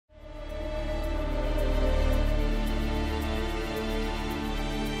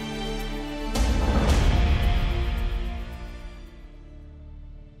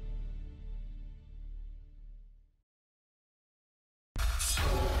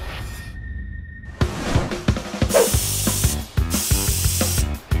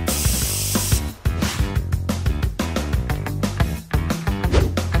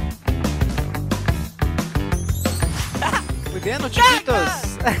unos chiquitos.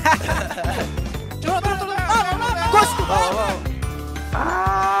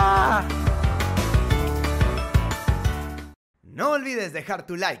 No olvides dejar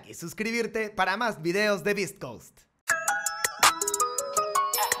tu like y suscribirte para más videos de Beastcoast.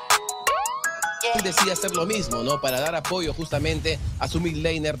 Él decide hacer lo mismo, ¿no? Para dar apoyo justamente a su mid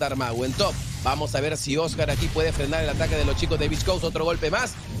laner Darmago en top. Vamos a ver si Oscar aquí puede frenar el ataque de los chicos de Beastcoast. Otro golpe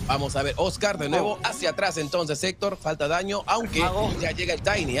más. Vamos a ver, Oscar de nuevo hacia atrás entonces, Héctor. Falta daño, aunque ya llega el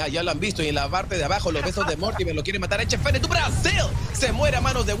Tiny, ya lo han visto. Y en la parte de abajo los besos de Mortimer lo quiere matar a HFN tu Brasil. Se muere a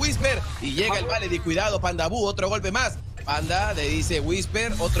manos de Whisper y llega el Vale de cuidado, Pandaboo, otro golpe más. Panda le dice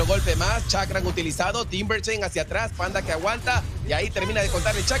Whisper, otro golpe más. Chakran utilizado, Timberchain hacia atrás, Panda que aguanta. Y ahí termina de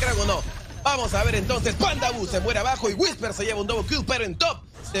contar el Chakran o no. Vamos a ver entonces, Pandaboo se muere abajo y Whisper se lleva un double kill, pero en top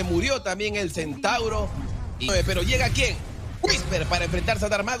se murió también el Centauro. Pero llega ¿quién? Whisper para enfrentarse a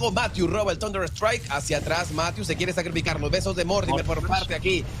Darmago. Matthew roba el Thunder Strike hacia atrás. Matthew se quiere sacrificar. Los besos de Mortimer por parte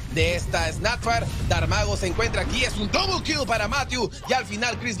aquí de esta Snapfire. Darmago se encuentra aquí. Es un double kill para Matthew. Y al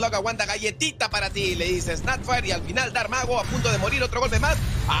final Chris Locke aguanta galletita para ti. Le dice Snapfire. Y al final Darmago a punto de morir. Otro golpe más.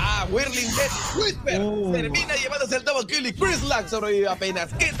 Whirling Death. Whisper termina llevándose el double kill. Y Chris Locke sobrevive apenas.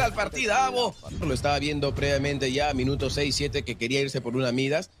 ¿Qué tal partida, Avo? Lo estaba viendo previamente ya, minuto 6-7, que quería irse por una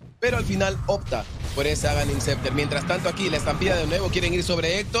Midas. Pero al final opta por ese Aghanim Scepter. Mientras tanto aquí la estampida de nuevo, quieren ir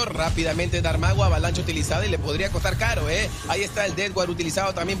sobre Héctor. Rápidamente Darmago, avalancha utilizada y le podría costar caro, Ahí está el Death Guard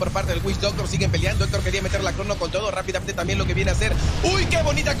utilizado también por parte del Witch Doctor. Siguen peleando, Héctor quería meter la crono con todo. Rápidamente también lo que viene a hacer. ¡Uy, qué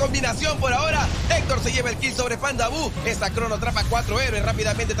bonita combinación por ahora! Héctor se lleva el kill sobre Pandaboo. Esta crono atrapa 4 héroes.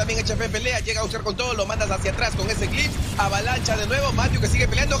 Rápidamente también HF pelea, llega a usar con todo, lo mandas hacia atrás con ese clip. Avalancha de nuevo, Matthew que sigue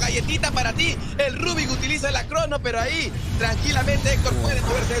peleando. Galletita para ti. El Rubik utiliza la crono, pero ahí tranquilamente Héctor puede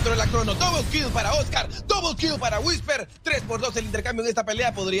moverse dentro de la crono. Double kill para Oscar, double kill para Whisper. 3-2 el intercambio en esta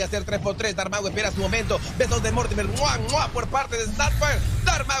pelea, podría ser 3-3. Darmago espera su momento. Besos de Mortimer, por parte de Snapfire.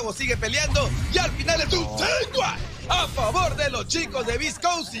 Darmago sigue peleando y al final es un Tengua a favor de los chicos de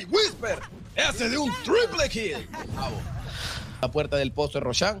Beastcoast y Whisper hace de un triple kill. La puerta del pozo de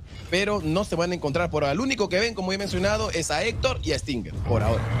Roshan, pero no se van a encontrar por ahora. El único que ven, como he mencionado, es a Héctor y a Stinger, por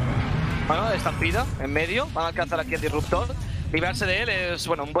ahora. Bueno, estampida en medio, van a alcanzar aquí el disruptor. Librarse de él es,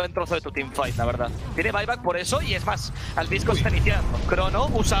 bueno, un buen trozo de tu teamfight, la verdad. Tiene buyback por eso y es más, al disco está iniciando. Crono,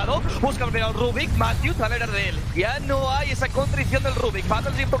 usado, busca volver al Rubik, Matthew, va a librar de él. Ya no hay esa contrición del Rubik, pasa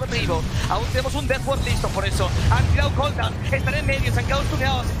el tiempo contigo. Aún tenemos un Death Ward listo por eso. Han tirado cooldown, están en medio, se han quedado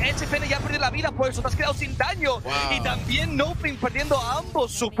stuneados. HFN ya ha perdido la vida por eso, te has quedado sin daño. Y también Noping perdiendo a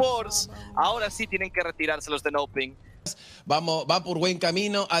ambos supports. Ahora sí tienen que retirarse los de Noping. Va por buen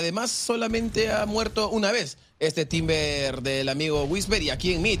camino. Además, solamente ha muerto una vez este Timber del amigo Whisper. Y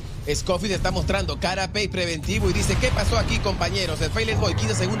aquí en mid, Scofield está mostrando carapace preventivo y dice, ¿qué pasó aquí, compañeros? El Failed Boy,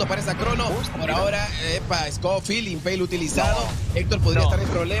 15 segundos para esa crono. Por ahora, Scofield, Impale utilizado. Héctor podría estar en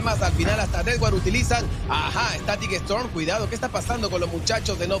problemas. Al final hasta Redguard utilizan. Static Storm, cuidado. ¿Qué está pasando con los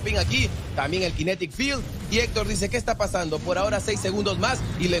muchachos de No Ping aquí? También el Kinetic Field. Y Héctor dice, ¿qué está pasando? Por ahora 6 segundos más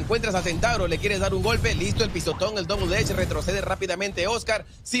y lo encuentras a Centauro. Le quieres dar un golpe. Listo, el pisotón, el double edge. Retrocede rápidamente Oscar.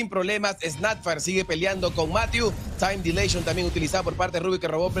 Sin problemas. Snapfire sigue peleando con Matthew. Time Dilation también utilizado por parte de Ruby, que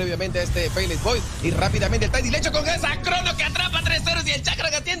robó previamente a este Failed Boy. Y rápidamente el Time Dilation con esa crono que atrapa 3 héroes y el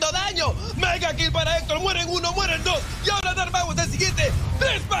Chakran haciendo daño. Mega kill para Héctor. Mueren 1, mueren 2. Y ahora Darmago es el siguiente.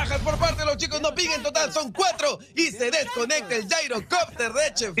 3 bajas por parte de los chicos. No ping, en total son 4. Y se desconecta el Gyrocopter de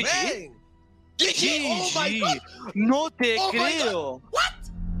HF. Oh my God. No te creo.